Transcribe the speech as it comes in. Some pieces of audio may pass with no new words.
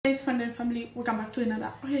Guys, friend and family, welcome back to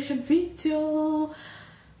another reaction video.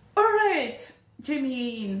 Alright,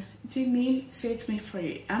 Jimin set me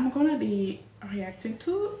free. I'm gonna be reacting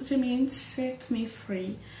to Jimin set me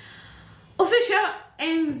free official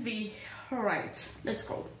MV. Alright, let's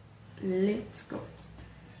go.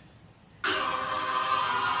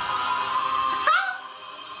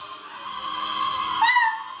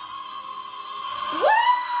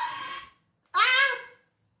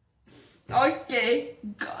 Okay,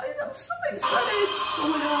 guys, I'm so excited. Oh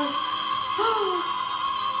my god.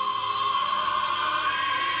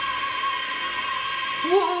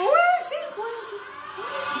 Where is it?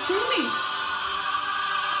 Where is Jimin?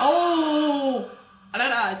 Oh, I like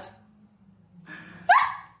that.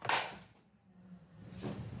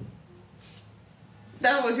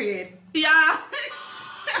 That was it. Yeah.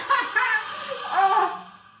 Oh.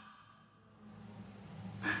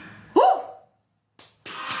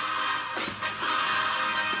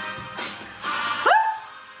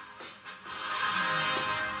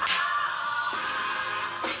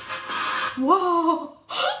 Wow!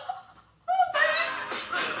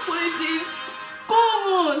 What is this? Come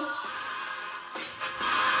on!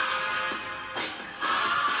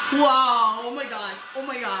 Wow! Oh my god! Oh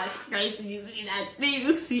my god! Guys, did you see that? Did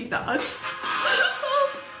you see that?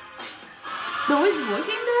 No, it's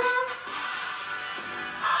working there?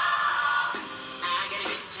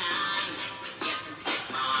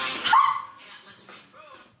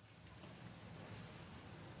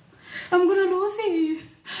 I'm gonna lose it.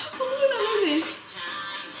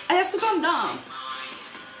 I have to calm down.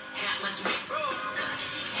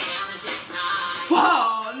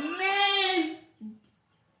 Wow,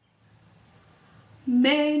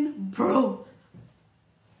 man, bro,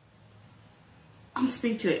 I'm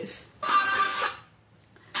speechless.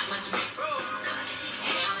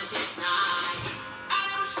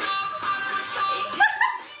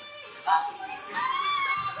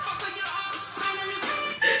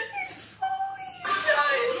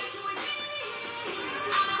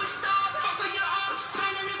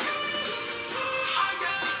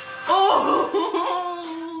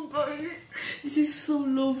 Oh, this is so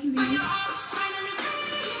lovely.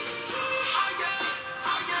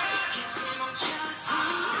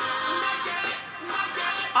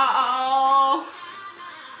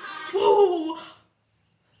 Whoa.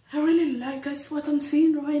 I really like, guys, what I'm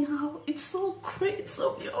seeing right now. It's so great, it's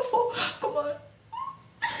so beautiful. Come on.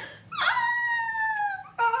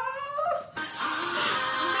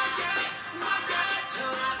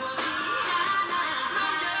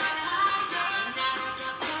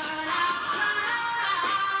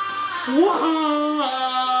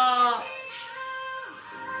 Wow.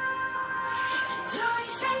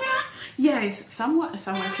 Yes, someone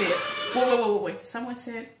said, wait. Someone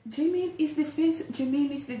said, Jimin is the face,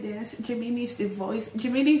 Jimin is the dance, Jimin is the voice,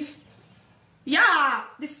 Jimin is, yeah,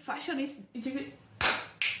 the fashion is Jimin.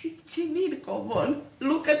 Jimin, come on,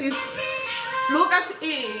 look at it, look at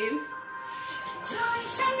it.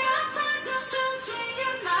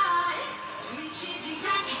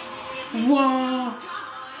 Wow.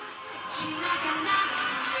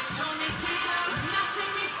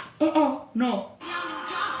 No.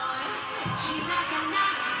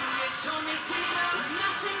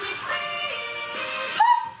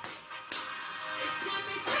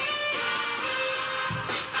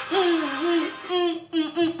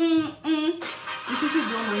 This is a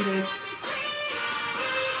blow-minded.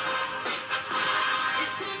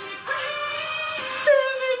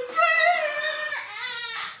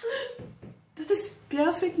 That is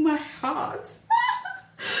piercing my heart.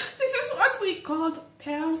 This is what we called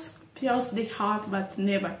pierce the heart but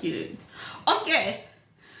never kill it. Okay.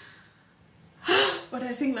 But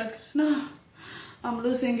I think like, no, I'm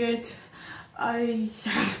losing it.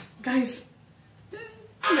 Guys. Do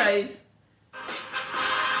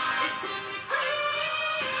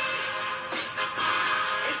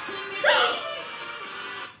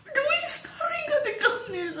we staring at the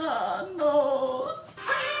camera? No.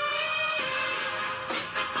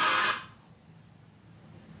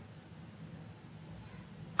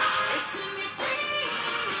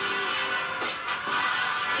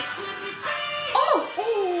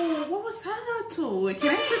 Can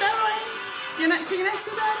I see that right? Can I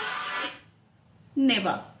see that?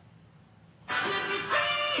 Never.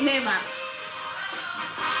 Never.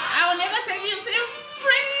 I will never say you free. I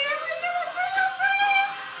will never say you're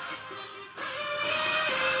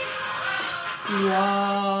free.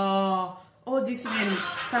 Wow. Oh, this man.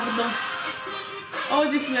 Pardon. Oh,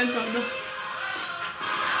 this man. Pardon.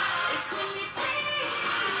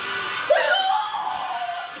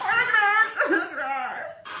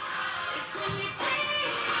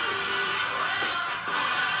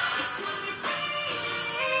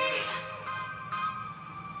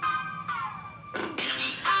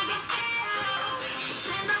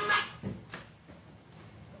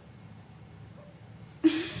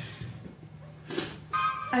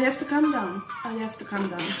 have to calm down. I have to calm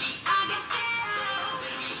down.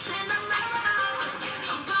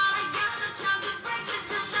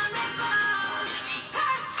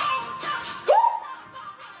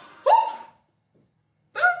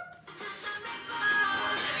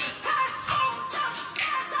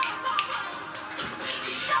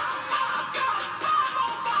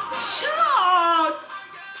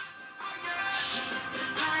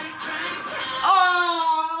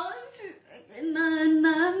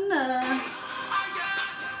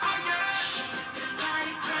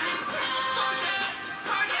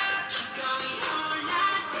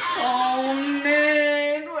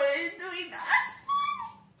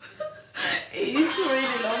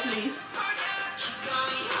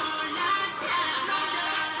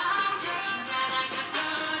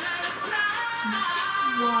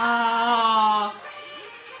 Wow. Wow.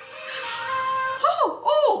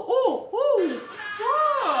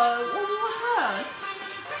 What was that?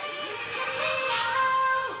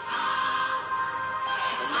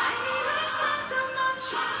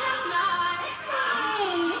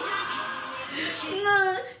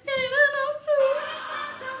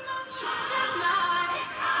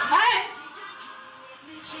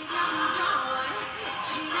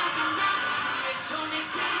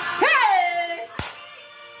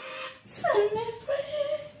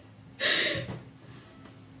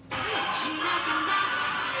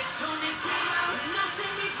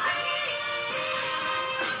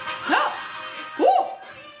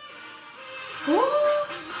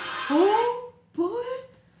 Oh boy,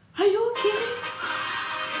 are you okay?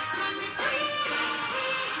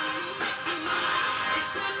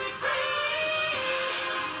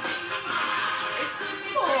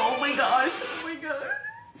 Oh my gosh, oh my god.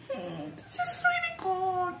 This is really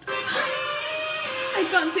good. I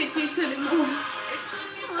can't take it anymore.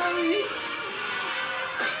 Mommy.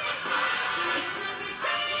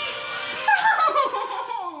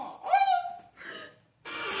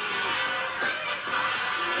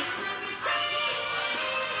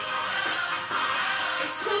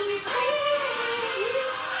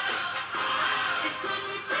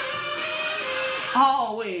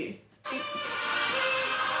 Oh wait.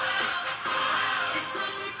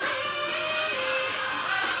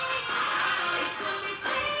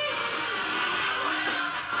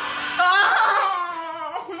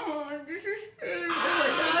 Oh, this is crazy. Oh my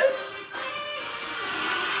god.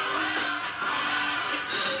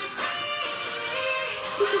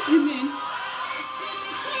 This is Jimin.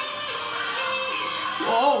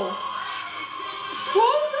 Whoa.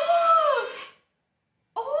 What's up?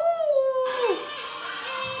 Oh,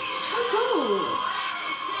 so cool.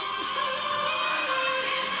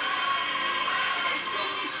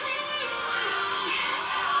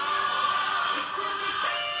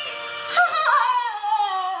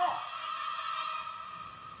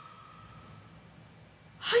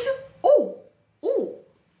 Are you? Oh.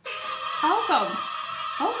 How come?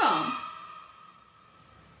 How come?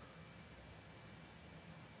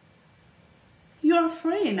 You're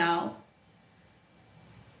free now.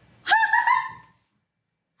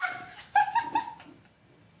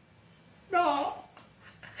 No.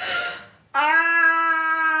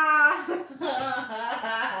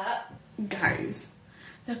 Guys,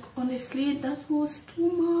 like honestly, that was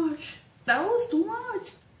too much. That was too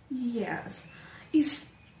much. Yes. His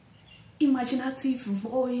imaginative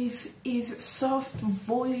voice, his soft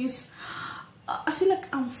voice. I feel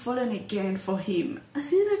like I'm falling again for him. I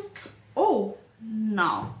feel like, oh,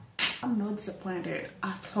 no. I'm not disappointed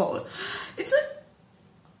at all. It's like,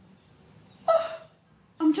 oh,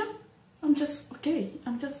 I'm just okay.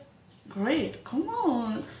 I'm just great. Come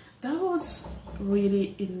on. That was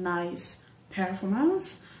really a nice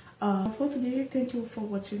performance. For today, thank you for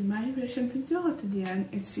watching my reaction video to the end,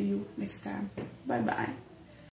 and see you next time. Bye bye.